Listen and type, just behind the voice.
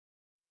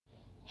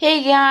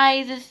Hey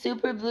guys, it's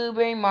Super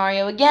Blueberry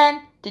Mario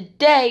again.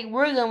 Today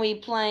we're going to be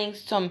playing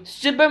some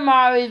Super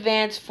Mario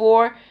Advance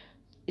 4,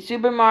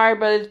 Super Mario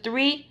Bros.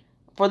 3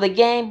 for the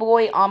Game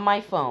Boy on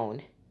my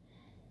phone.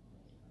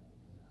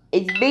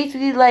 It's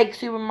basically like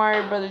Super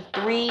Mario Bros.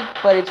 3,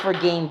 but it's for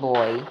Game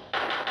Boy.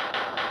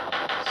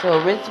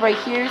 So this right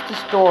here is the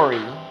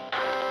story.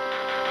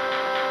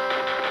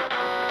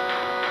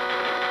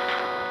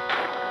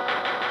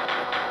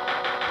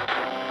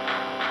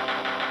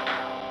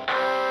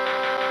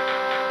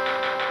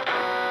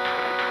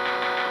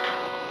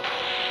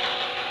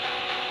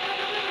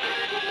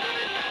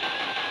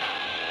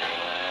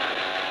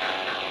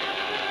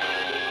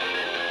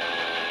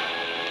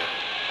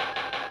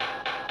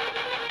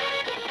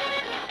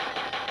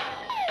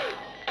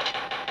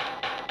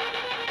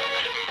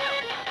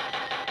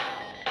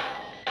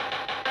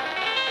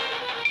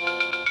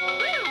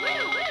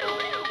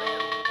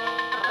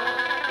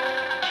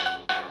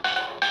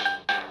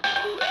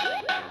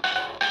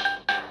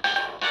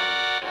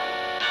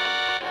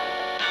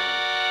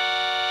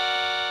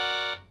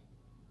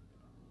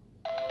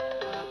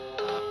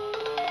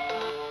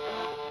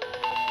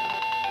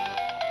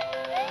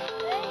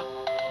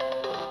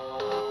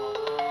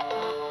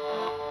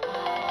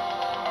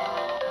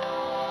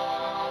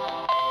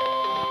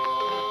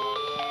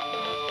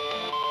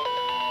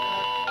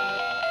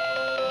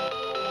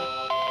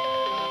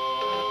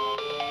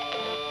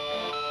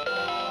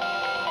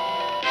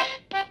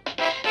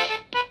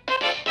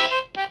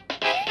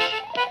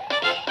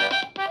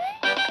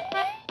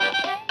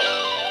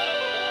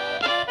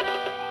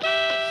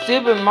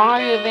 Super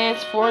Mario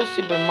Advance 4,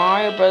 Super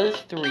Mario Bros.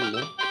 3. Choose a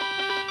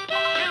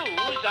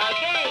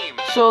game.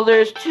 So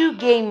there's two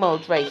game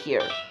modes right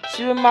here.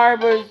 Super Mario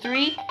Bros.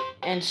 3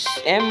 and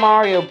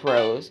Mario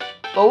Bros.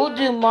 But we'll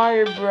do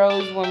Mario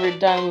Bros. When we're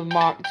done with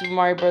Super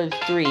Mario Bros.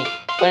 3.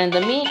 But in the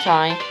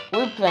meantime,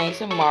 we're playing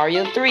some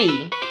Mario 3. Here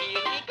we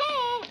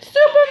go.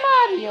 Super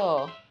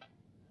Mario!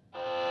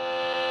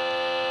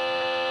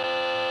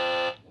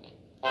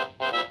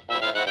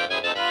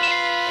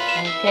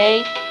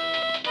 Okay,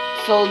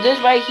 so this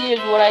right here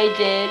is what I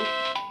did,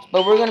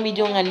 but we're going to be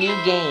doing a new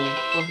game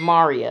with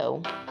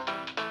Mario.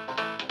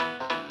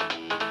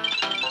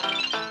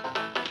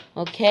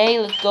 Okay,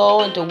 let's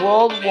go into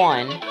World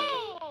 1.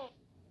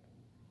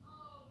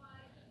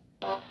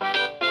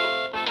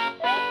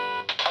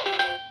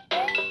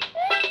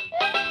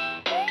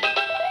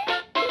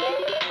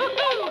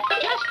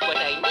 Just what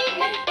I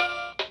needed.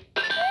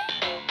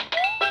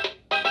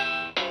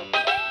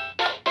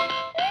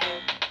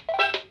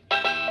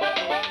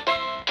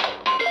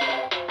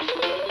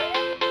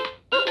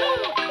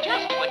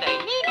 Just what I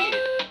needed.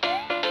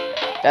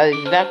 That's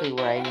exactly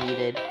what I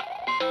needed.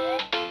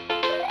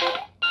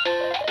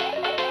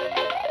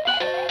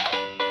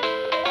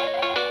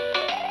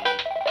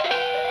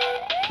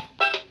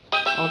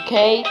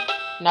 Okay,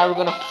 now we're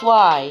gonna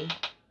fly.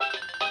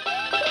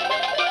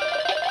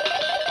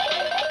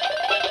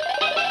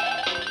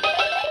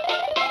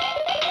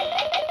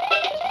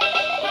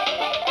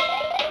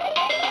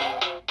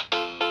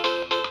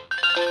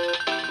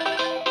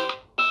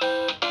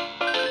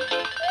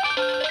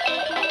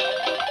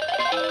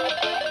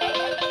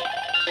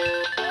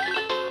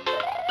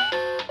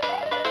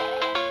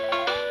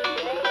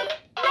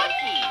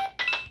 Lucky.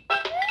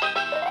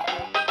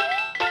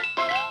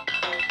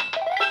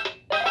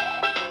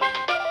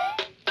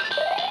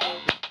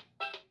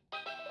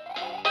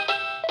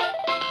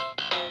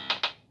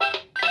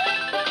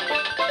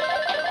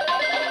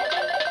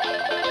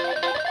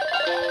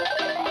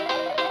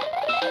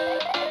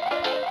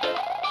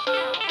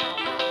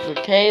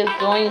 Okay, let's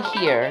go in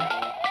here.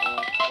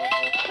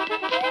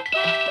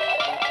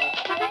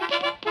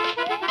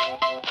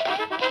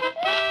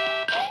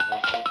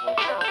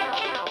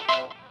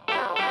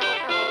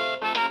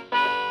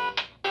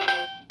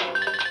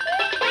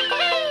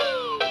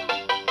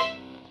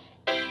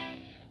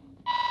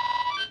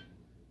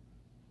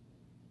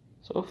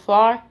 So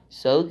far,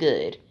 so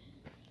good.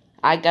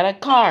 I got a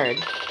card.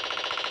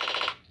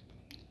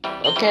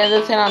 Okay,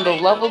 let's head on to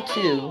level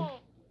 2.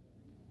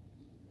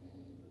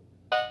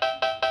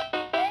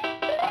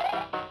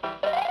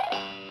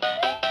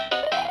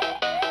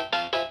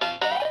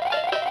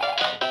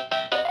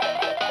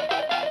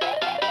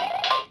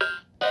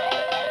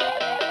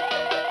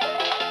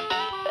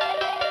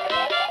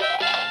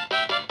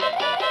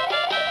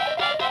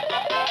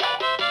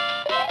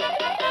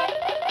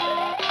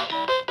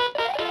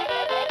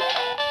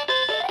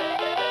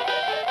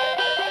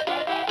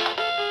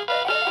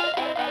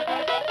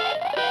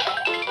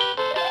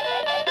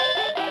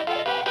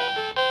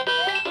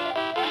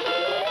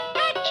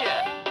 Gotcha.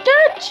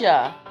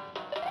 Gotcha!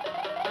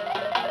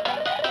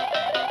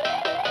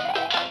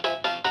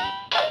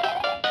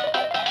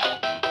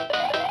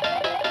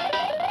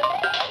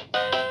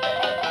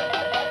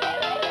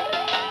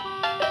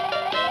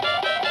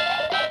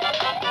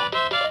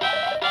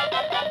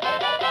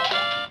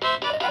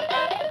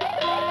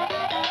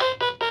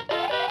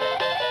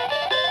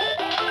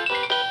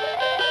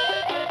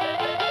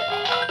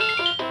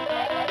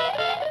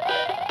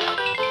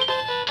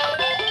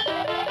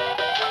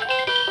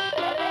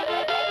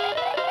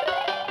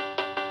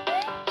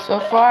 So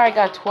far, I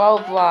got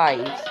 12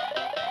 lives.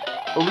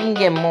 But we can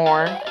get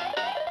more.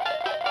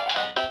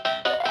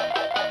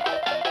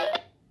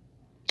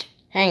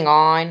 Hang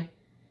on.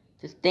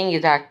 This thing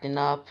is acting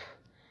up.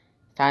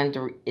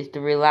 It's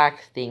the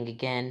relax thing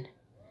again.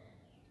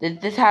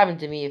 This happened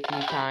to me a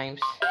few times.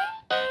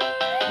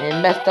 And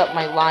it messed up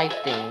my live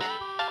thing.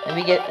 Let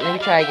me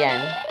try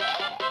again.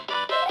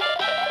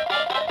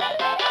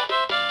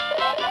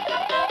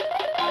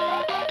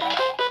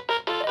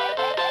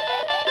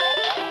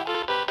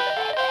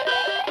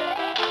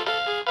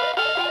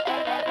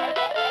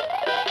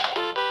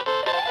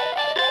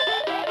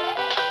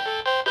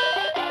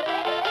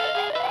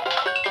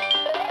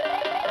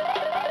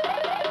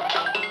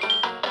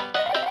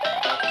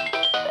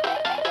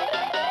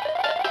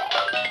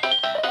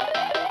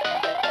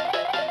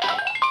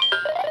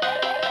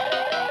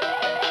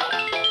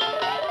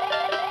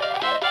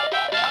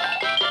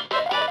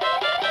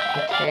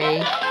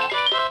 Okay.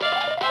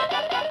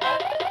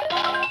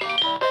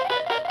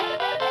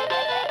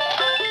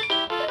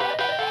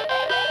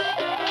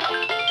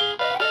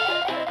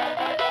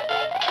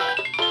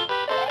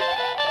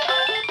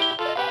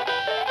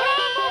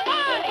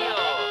 Mario!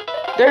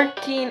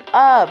 13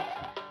 up.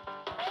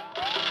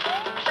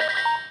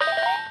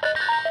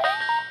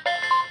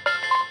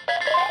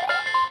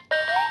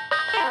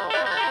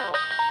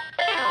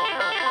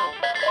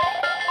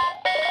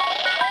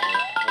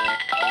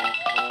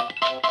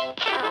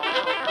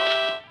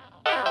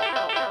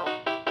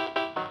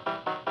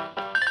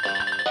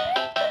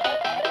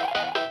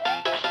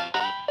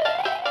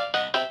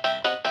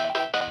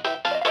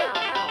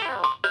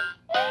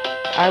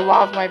 I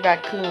lost my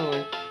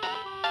raccoon.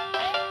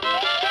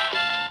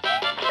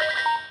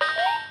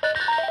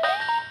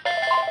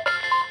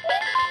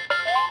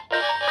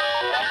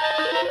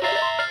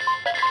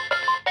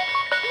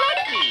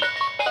 Lucky!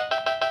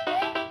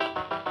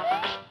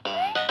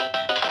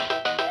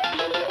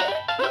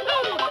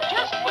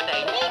 Just what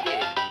I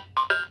needed.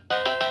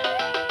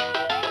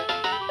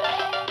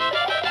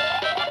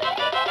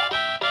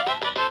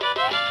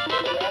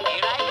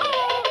 Here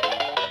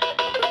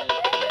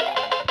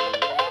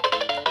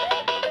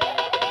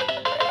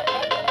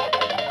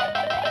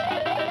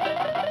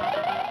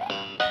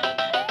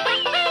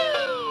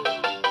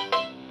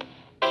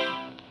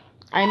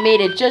I I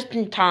made it just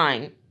in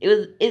time.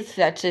 It's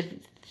at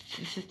 600.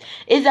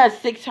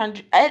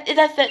 It's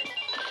at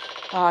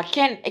I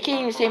can't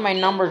even say my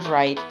numbers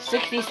right.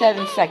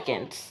 67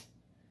 seconds.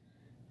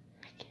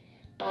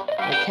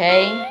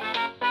 Okay.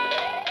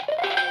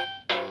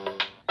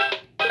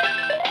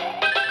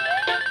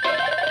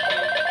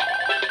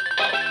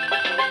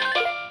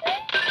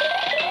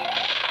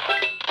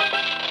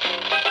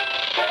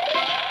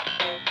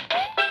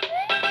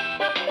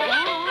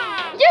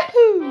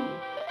 Yahoo!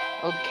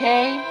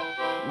 Okay,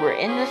 we're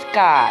in the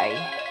sky.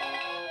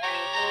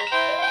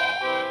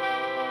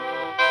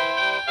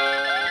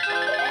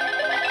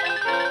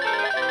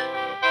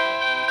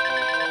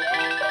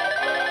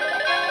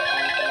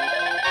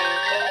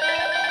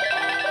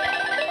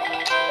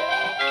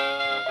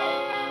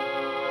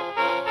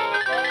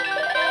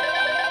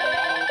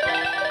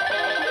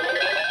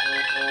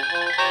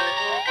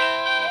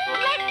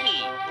 Lucky!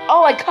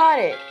 Oh, I caught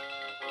it.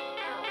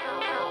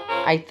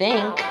 I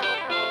think.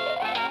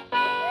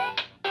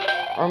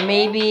 Or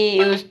maybe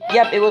it was,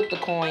 yep, it was the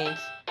coins.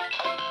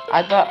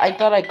 I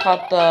thought I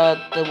caught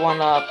the one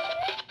up,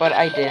 but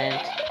I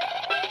didn't.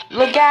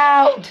 Look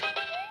out!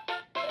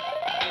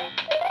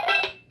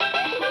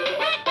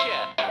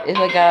 Gotcha! It's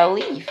like a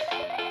leaf.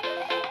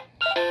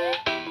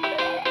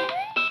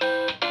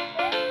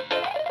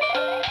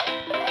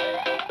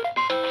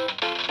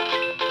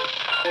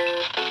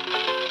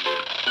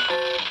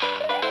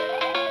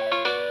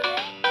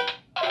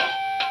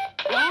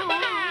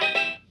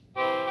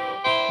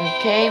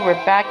 Okay,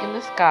 we're back in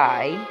the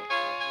sky.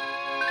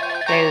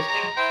 Okay,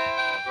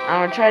 I'm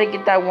gonna try to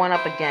get that one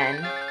up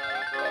again.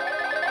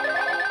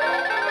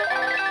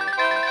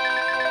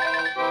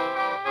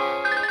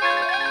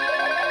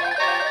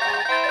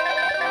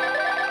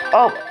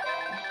 Oh,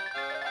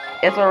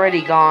 it's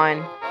already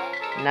gone.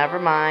 Never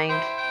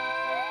mind.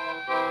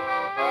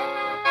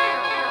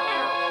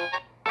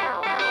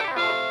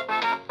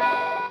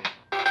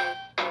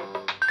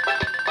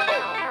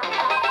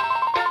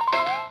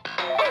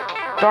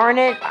 Darn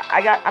it!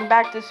 I'm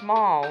back to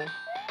small.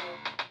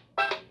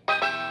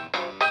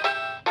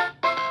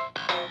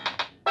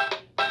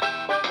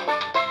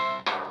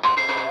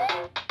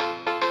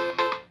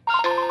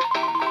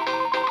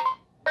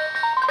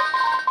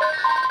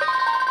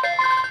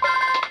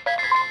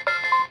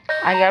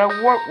 I got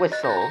a warp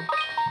whistle.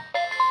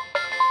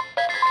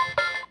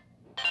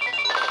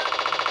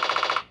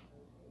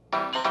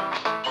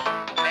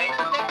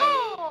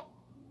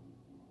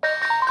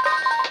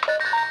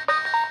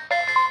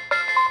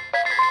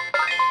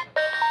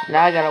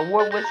 Now I got a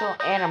warp whistle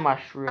and a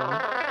mushroom.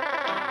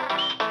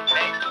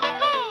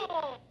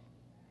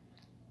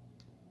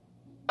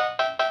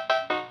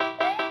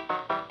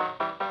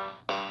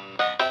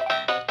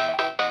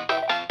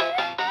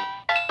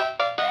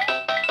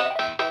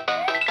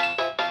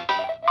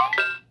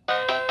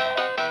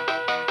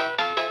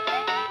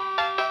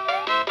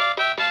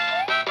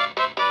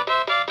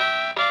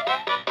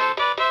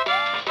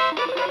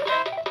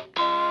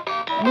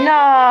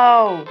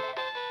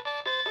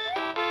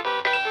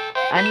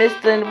 I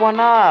missed the one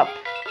up.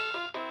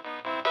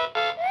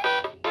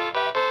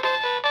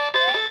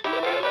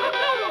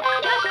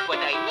 Just what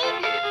I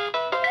needed.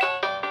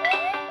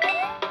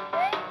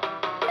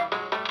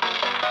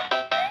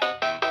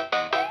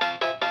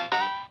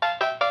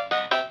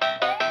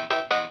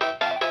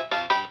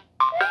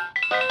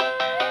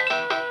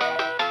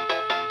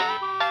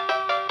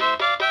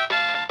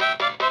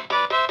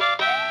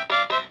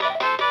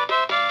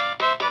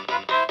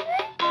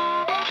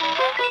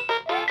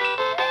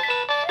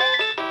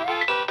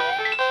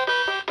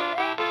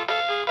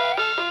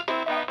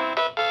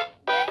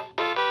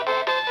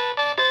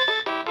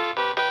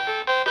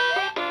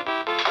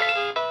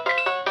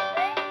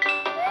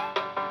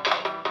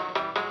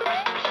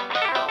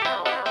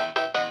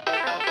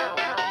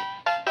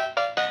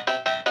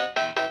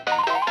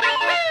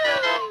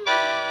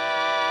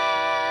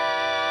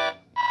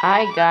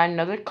 I got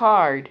another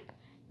card.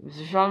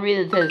 For some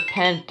reason it says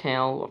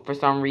Pentel for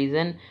some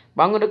reason,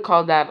 but I'm going to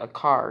call that a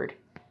card.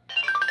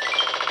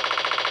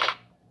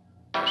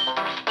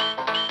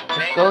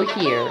 Let's go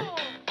here.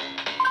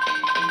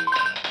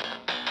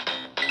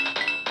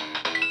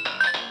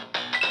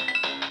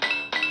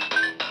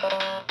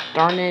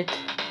 Darn it.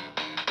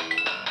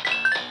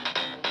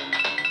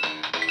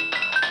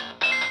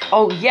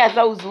 Oh yes,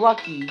 I was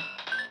lucky.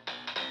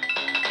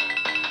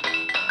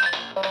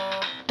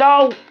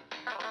 Don't.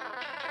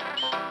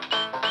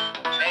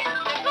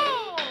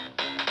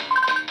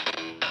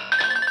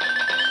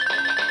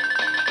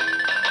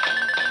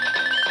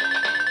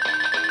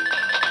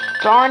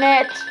 Darn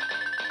it!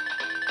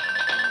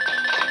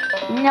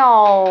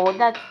 No,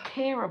 that's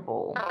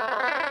terrible.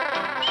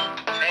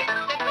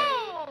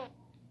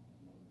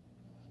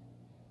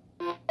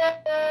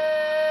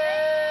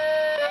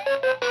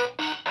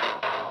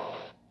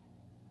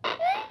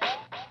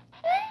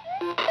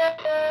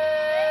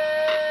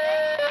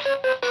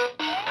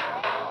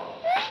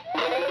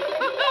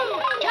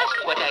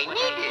 Just what I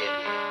needed.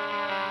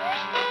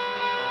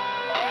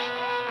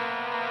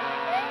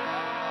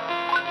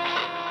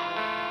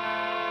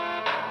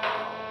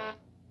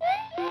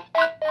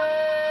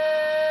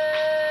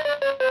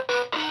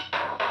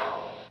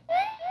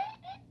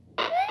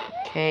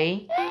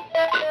 Okay. Just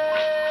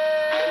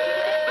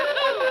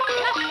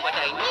what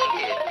I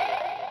needed.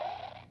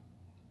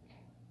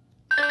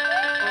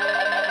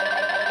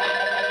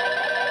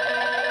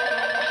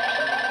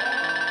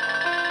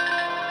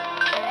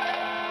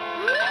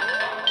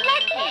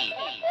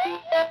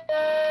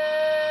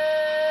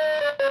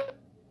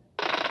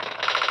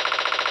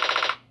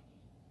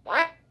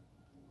 Lucky.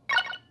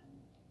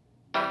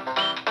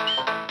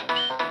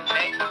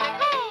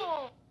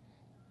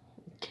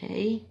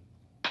 Okay.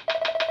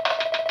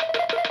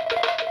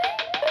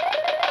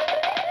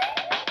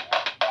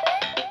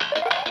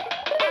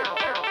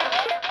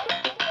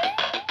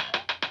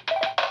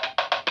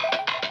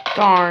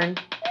 Darn.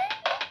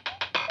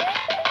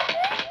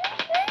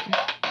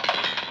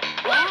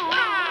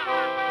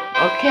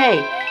 Okay,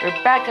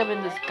 we're back up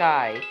in the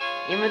sky.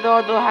 Even though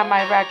I don't have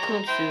my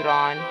raccoon suit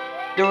on,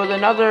 there was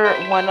another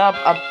one up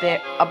there,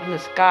 up in the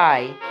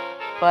sky.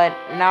 But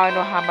now I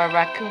don't have my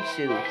raccoon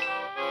suit.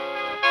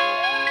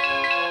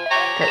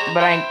 Cause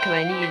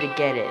I needed to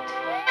get it.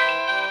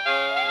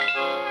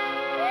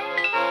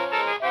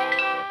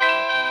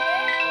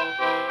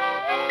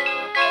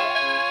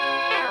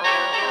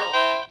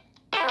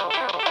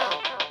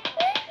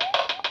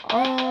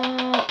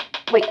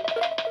 Wait.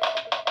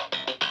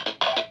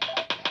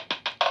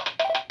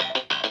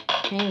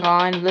 Hang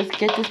on, let's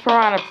get this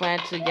piranha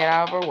plant to get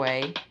out of our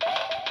way.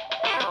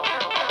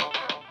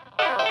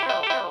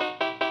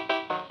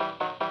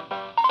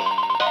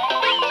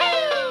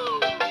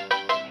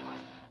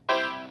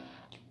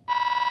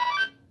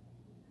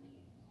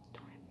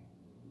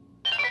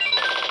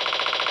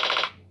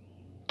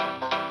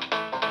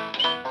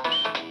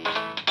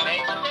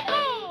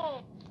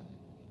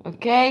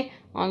 Okay,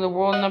 on the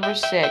world number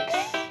 6.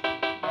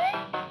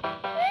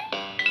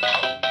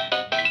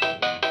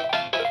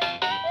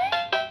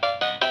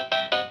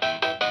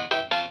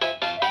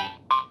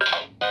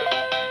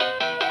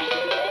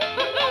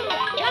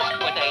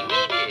 Just what I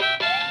needed.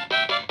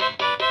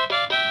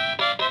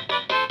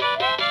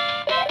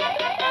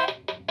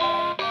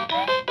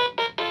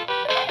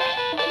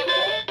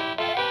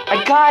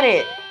 I got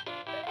it!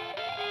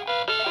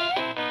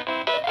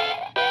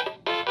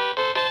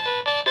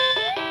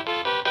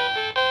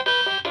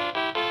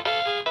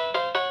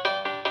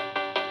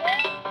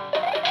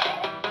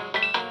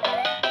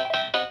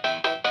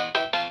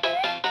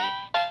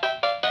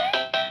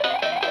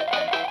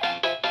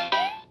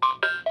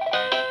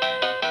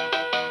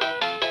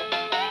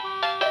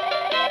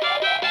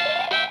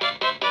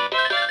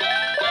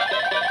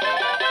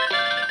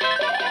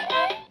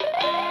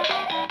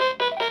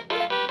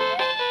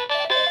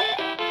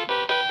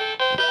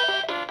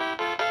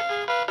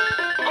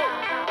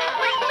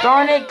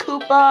 Darn it,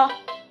 Koopa!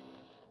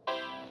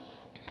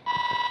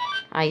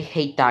 I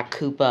hate that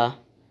Koopa.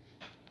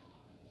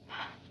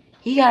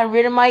 He got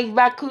rid of my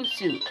raccoon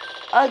suit.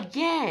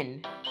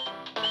 Again!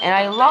 And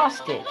I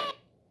lost it.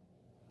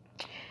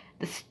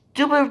 The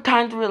stupid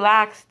time to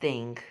relax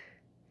thing.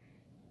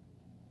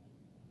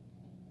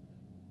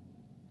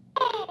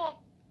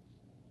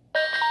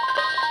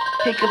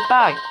 pick a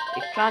bag.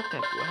 A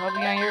contact will help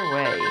you on your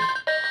way.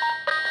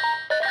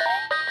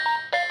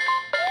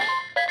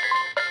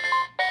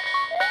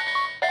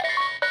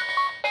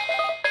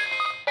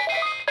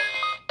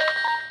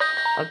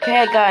 Okay,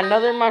 I got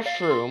another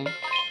mushroom.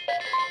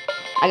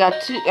 I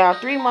got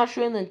 3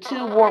 mushrooms and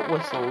 2 warp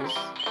whistles.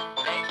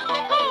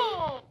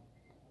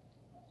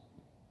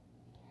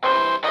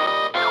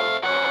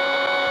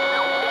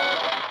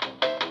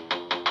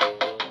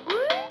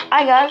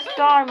 I got a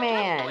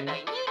Starman.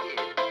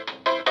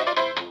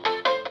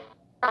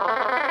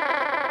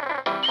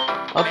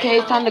 Okay,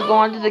 it's time to go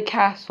on to the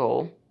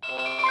castle.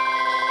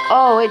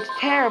 Oh, it's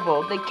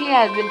terrible. The key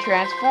has been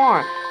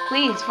transformed.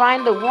 Please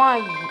find the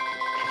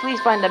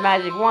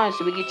magic wand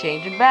so we can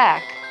change it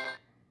back.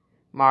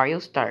 Mario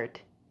start.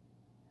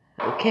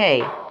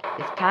 Okay,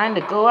 it's time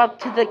to go up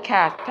to the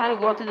castle. Time to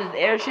go up to this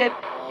airship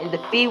and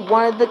defeat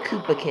one of the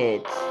Koopa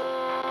kids.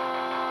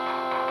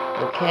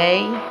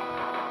 Okay.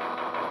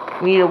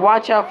 We need to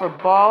watch out for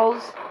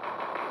balls,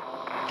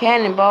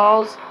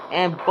 cannonballs,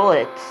 and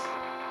bullets.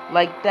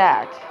 Like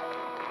that.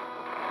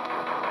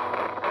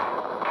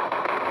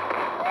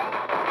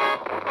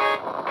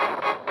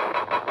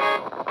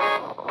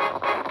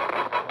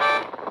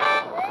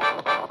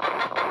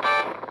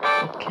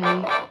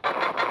 Okay.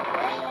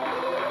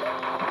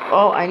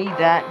 Oh, I need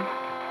that.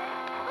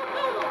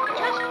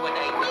 Just what I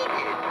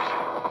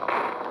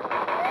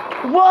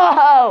needed.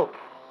 Whoa!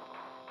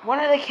 One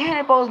of the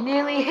cannonballs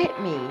nearly hit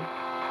me.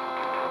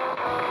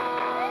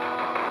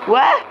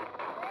 What?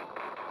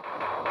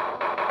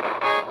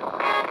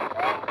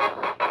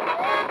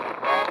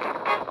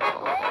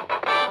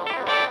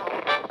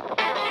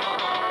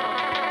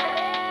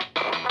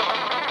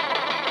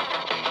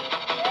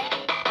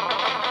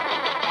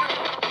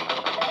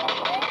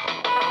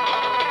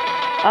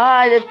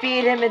 I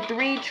defeated him in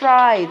 3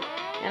 tries,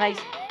 and I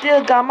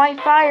still got my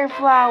fire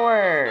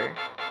flower.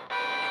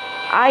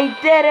 I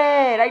did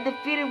it! I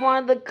defeated one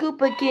of the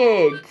Koopa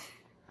kids.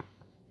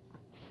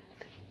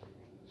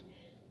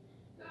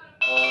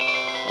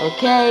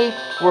 Okay,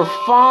 we're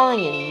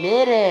falling in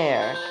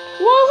midair.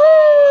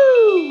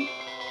 Woohoo!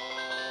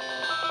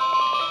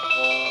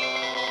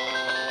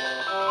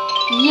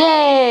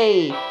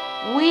 Yay!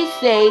 We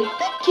saved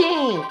the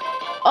king!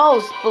 Oh,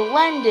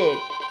 splendid!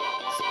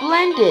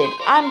 Splendid!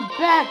 I'm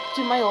back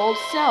to my old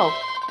self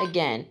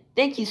again.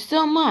 Thank you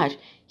so much.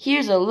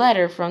 Here's a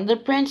letter from the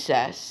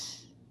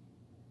princess.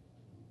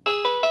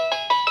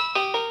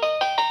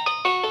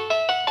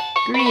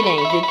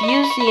 Greetings. If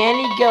you see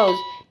any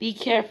ghosts, be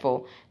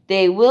careful.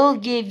 They will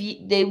give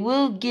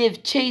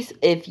chase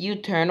if you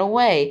turn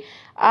away.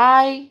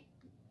 I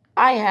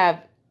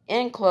have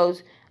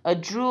enclosed a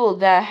jewel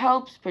that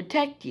helps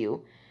protect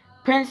you.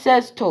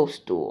 Princess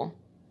Toadstool.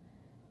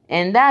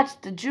 And that's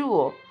the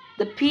jewel,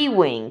 the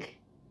P-Wing.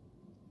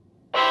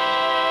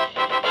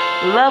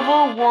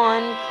 Level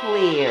 1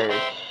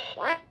 cleared.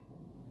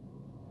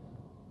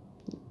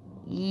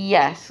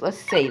 Yes,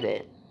 let's save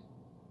it.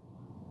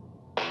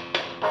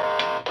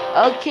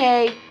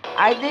 Okay,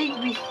 I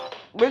think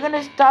we're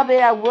gonna stop it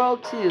at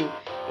World 2.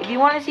 If you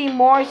want to see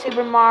more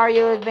Super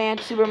Mario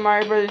Advance Super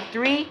Mario Bros.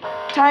 3,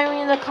 tell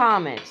me in the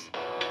comments.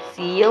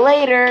 See you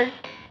later.